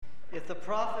If the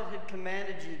prophet had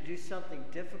commanded you to do something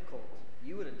difficult,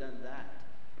 you would have done that.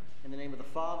 In the name of the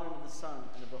Father, and of the Son,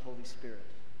 and of the Holy Spirit.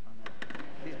 Amen.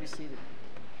 Please be seated.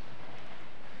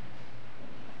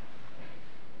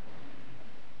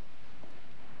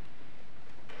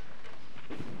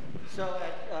 So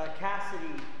at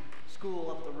Cassidy School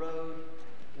up the road,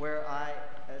 where I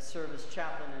serve as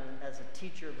chaplain and as a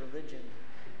teacher of religion,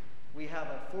 we have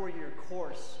a 4-year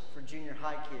course for junior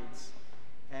high kids,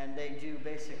 and they do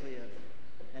basically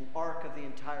an arc of the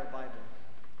entire Bible.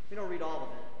 We don't read all of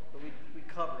it, but we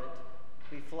cover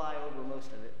it. We fly over most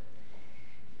of it.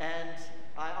 And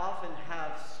I often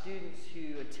have students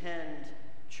who attend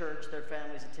church, their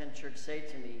families attend church, say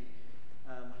to me,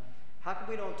 how come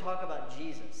we don't talk about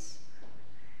Jesus?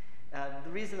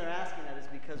 The reason they're asking that is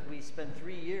because we spent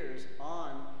 3 years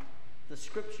on the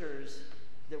scriptures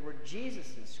that were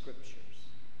Jesus' scriptures,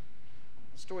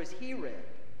 the stories he read.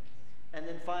 And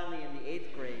then finally in the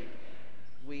 8th grade,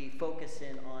 we focus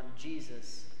in on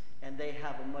Jesus, and they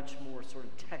have a much more sort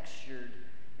of textured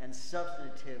and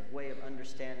substantive way of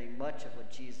understanding much of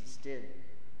what Jesus did.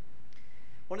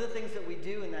 One of the things that we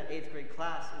do in that 8th grade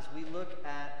class is we look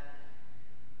at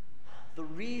the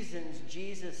reasons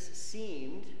Jesus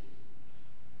seemed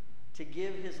to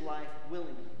give his life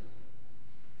willingly.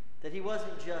 That he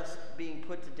wasn't just being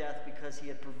put to death because he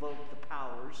had provoked the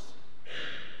powers,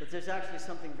 that there's actually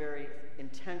something very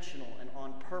intentional and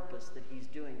on purpose that he's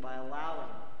doing by allowing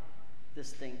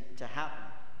this thing to happen.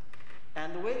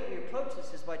 And the way that we approach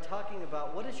this is by talking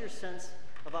about what is your sense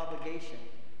of obligation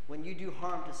when you do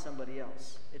harm to somebody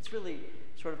else. It's really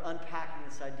sort of unpacking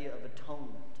this idea of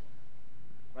atonement,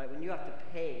 right? When you have to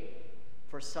pay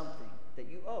for something that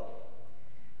you owe.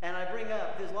 And I bring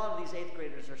up, there's a lot of these 8th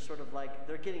graders are sort of like,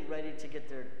 they're getting ready to get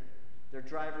their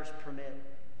driver's permit.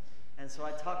 And so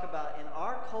I talk about, in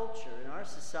our culture, in our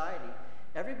society,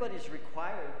 everybody's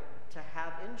required to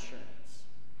have insurance.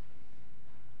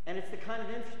 And it's the kind of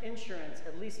insurance,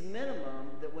 at least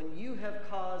minimum, that when you have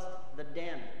caused the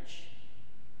damage,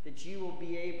 that you will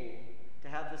be able to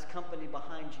have this company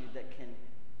behind you that can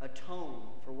atone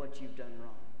for what you've done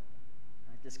wrong.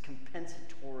 Right? This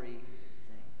compensatory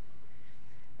thing.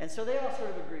 And so they all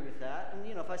sort of agree with that.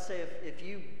 And if I say if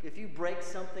you break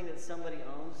something that somebody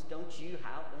owns, don't you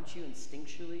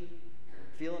instinctually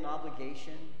feel an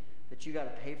obligation that you got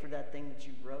to pay for that thing that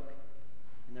you broke?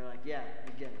 And they're like, yeah,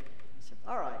 we get it. I said,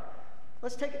 all right,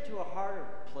 let's take it to a harder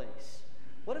place.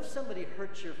 What if somebody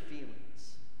hurts your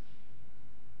feelings?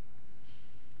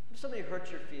 If somebody hurts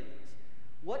your feelings,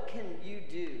 what can you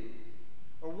do,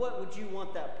 or what would you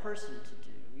want that person to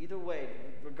do, either way,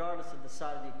 regardless of the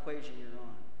side of the equation you're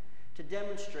on, to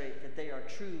demonstrate that they are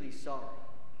truly sorry?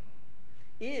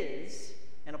 Is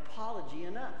an apology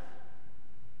enough?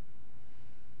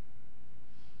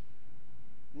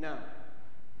 No,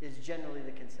 is generally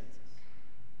the consensus.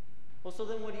 Well, so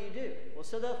then what do? Well,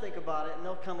 so they'll think about it, and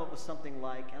they'll come up with something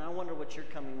like, and I wonder what you're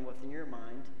coming with in your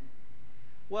mind.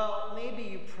 Well, maybe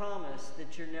you promise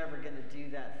that you're never going to do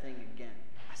that thing again.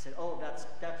 I said, oh, that's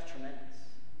tremendous.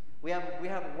 We have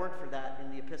a word for that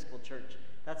in the Episcopal Church.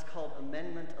 That's called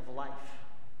amendment of life.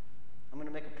 I'm going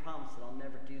to make a promise that I'll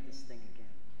never do this thing again.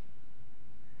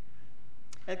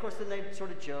 And of course, then they sort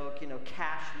of joke,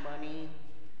 cash money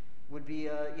would be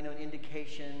an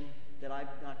indication that I'm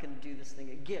not going to do this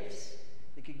thing. Gifts.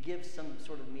 They could give some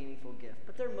sort of meaningful gift.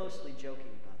 But they're mostly joking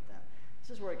about that.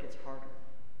 This is where it gets harder.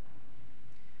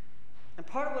 And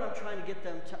part of what I'm trying to get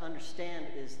them to understand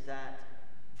is that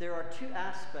there are two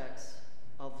aspects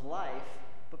of life,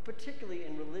 but particularly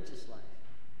in religious life.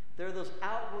 There are those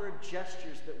outward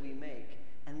gestures that we make,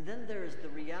 and then there is the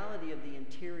reality of the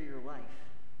interior life.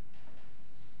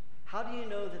 How do you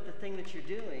know that the thing that you're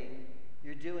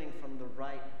doing from the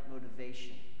right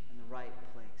motivation and the right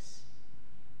place?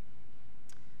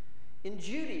 In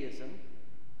Judaism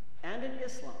and in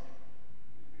Islam,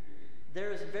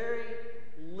 there is very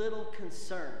little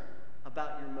concern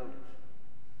about your motive.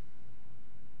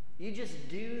 You just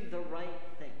do the right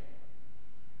thing.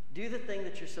 Do the thing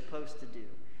that you're supposed to do.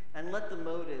 And let the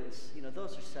motives,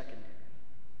 those are secondary.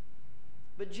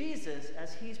 But Jesus,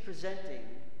 as he's presenting,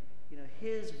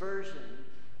 his version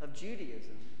of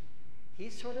Judaism, he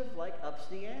sort of like ups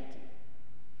the ante.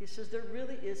 He says there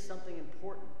really is something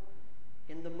important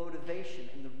in the motivation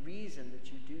and the reason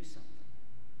that you do something.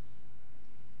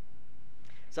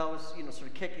 So I was, sort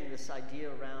of kicking this idea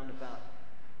around about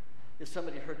if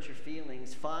somebody hurts your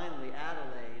feelings. Finally,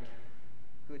 Adelaide,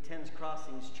 who attends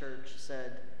Crossings Church,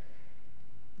 said,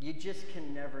 you just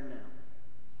can never know.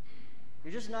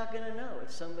 You're just not going to know if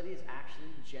somebody is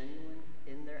actually genuine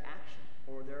in their action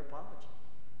or their apology.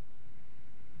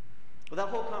 Well,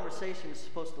 that whole conversation is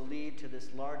supposed to lead to this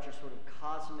larger sort of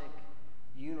cosmic,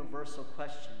 universal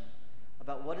question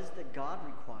about what is that God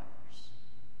requires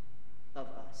of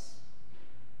us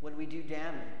when we do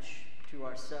damage to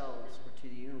ourselves or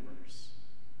to the universe.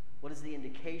 What is the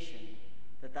indication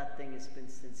that that thing has been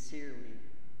sincerely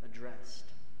addressed?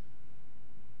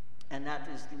 And that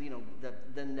is,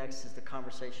 then next is the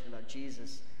conversation about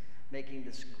Jesus making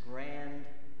this grand,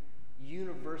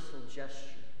 universal gesture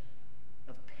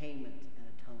of payment and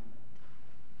atonement.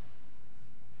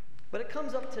 But it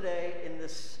comes up today in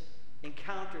this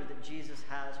encounter that Jesus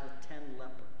has with 10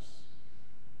 lepers.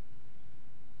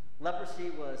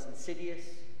 Leprosy was insidious.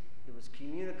 It was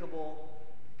communicable.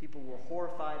 People were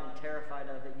horrified and terrified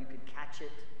of it. You could catch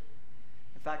it.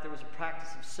 In fact, there was a practice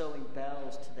of sewing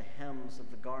bells to the hems of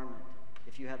the garment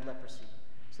if you had leprosy,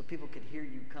 so people could hear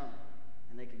you come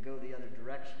and they could go the other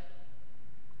direction.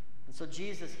 And so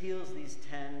Jesus heals these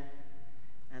 10,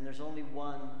 and there's only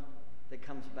one that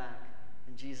comes back.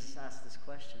 And Jesus asks this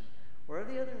question: where are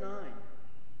the other 9?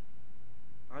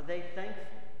 Are they thankful?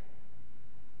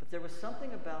 But there was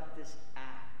something about this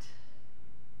act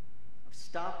of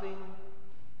stopping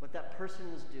what that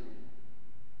person was doing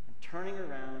and turning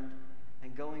around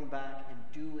and going back and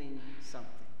doing something,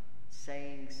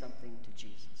 saying something to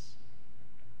Jesus.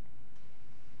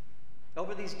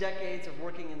 Over these decades of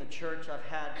working in the church, I've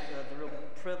had the real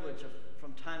privilege of,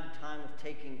 from time to time, of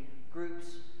taking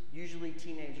groups, usually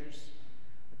teenagers,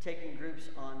 taking groups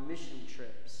on mission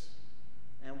trips.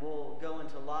 And we'll go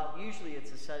into a lot, usually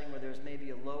it's a setting where there's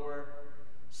maybe a lower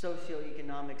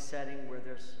socioeconomic setting where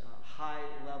there's a high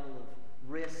level of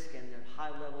risk and there are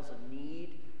high levels of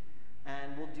need.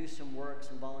 And we'll do some work,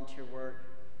 some volunteer work.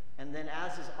 And then,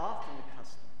 as is often the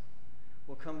custom,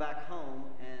 we'll come back home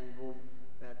and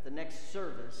at the next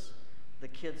service, the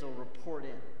kids will report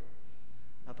in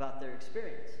about their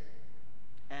experience.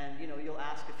 And, you'll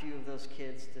ask a few of those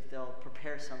kids if they'll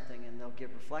prepare something and they'll give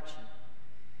reflection.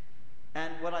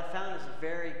 And what I found is a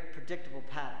very predictable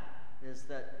pattern, is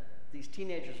that these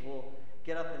teenagers will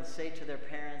get up and say to their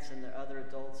parents and their other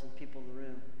adults and people in the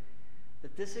room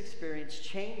that this experience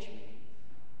changed me,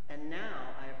 and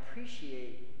now I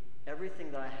appreciate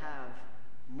everything that I have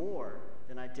more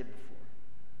than I did before.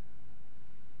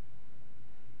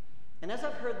 And as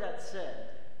I've heard that said,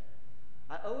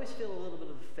 I always feel a little bit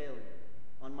of a failure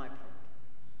on my part.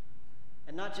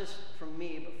 And not just from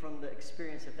me, but from the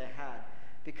experience that they had.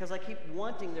 Because I keep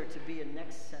wanting there to be a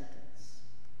next sentence,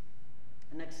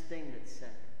 a next thing that's said.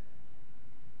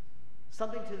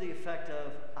 Something to the effect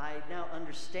of, I now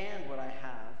understand what I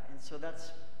have, and so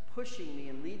that's pushing me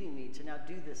and leading me to now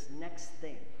do this next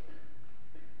thing.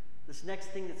 This next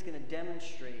thing that's going to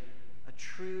demonstrate a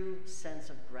true sense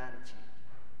of gratitude.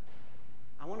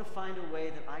 I want to find a way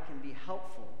that I can be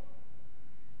helpful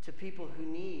to people who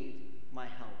need my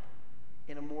help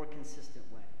in a more consistent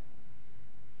way.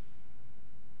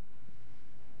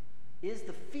 Is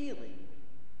the feeling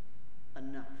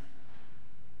enough?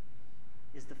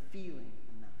 Is the feeling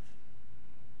enough?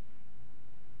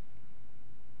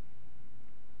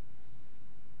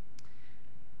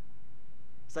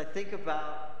 As I think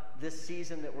about this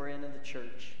season that we're in the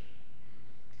church,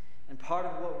 and part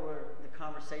of the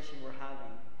conversation we're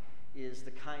having is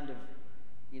the kind of,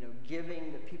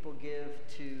 giving that people give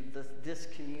to this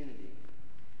community,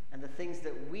 and the things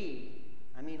that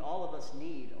all of us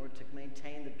need in order to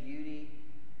maintain the beauty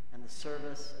and the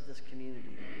service of this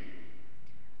community.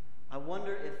 I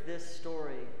wonder if this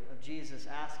story of Jesus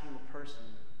asking the person,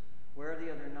 where are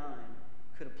the other 9,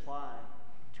 could apply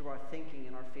to our thinking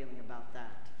and our feeling about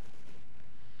that.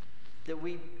 That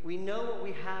we know what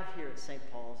we have here at St.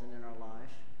 Paul's and in our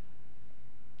life,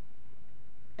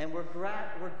 and we're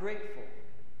grateful.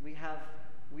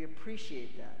 We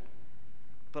appreciate that.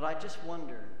 But I just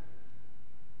wonder,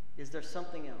 is there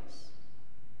something else?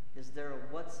 Is there a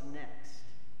what's next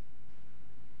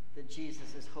that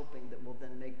Jesus is hoping that will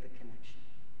then make the connection?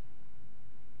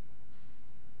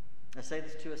 I say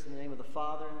this to us in the name of the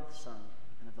Father, and of the Son,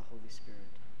 and of the Holy Spirit.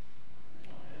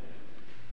 Amen.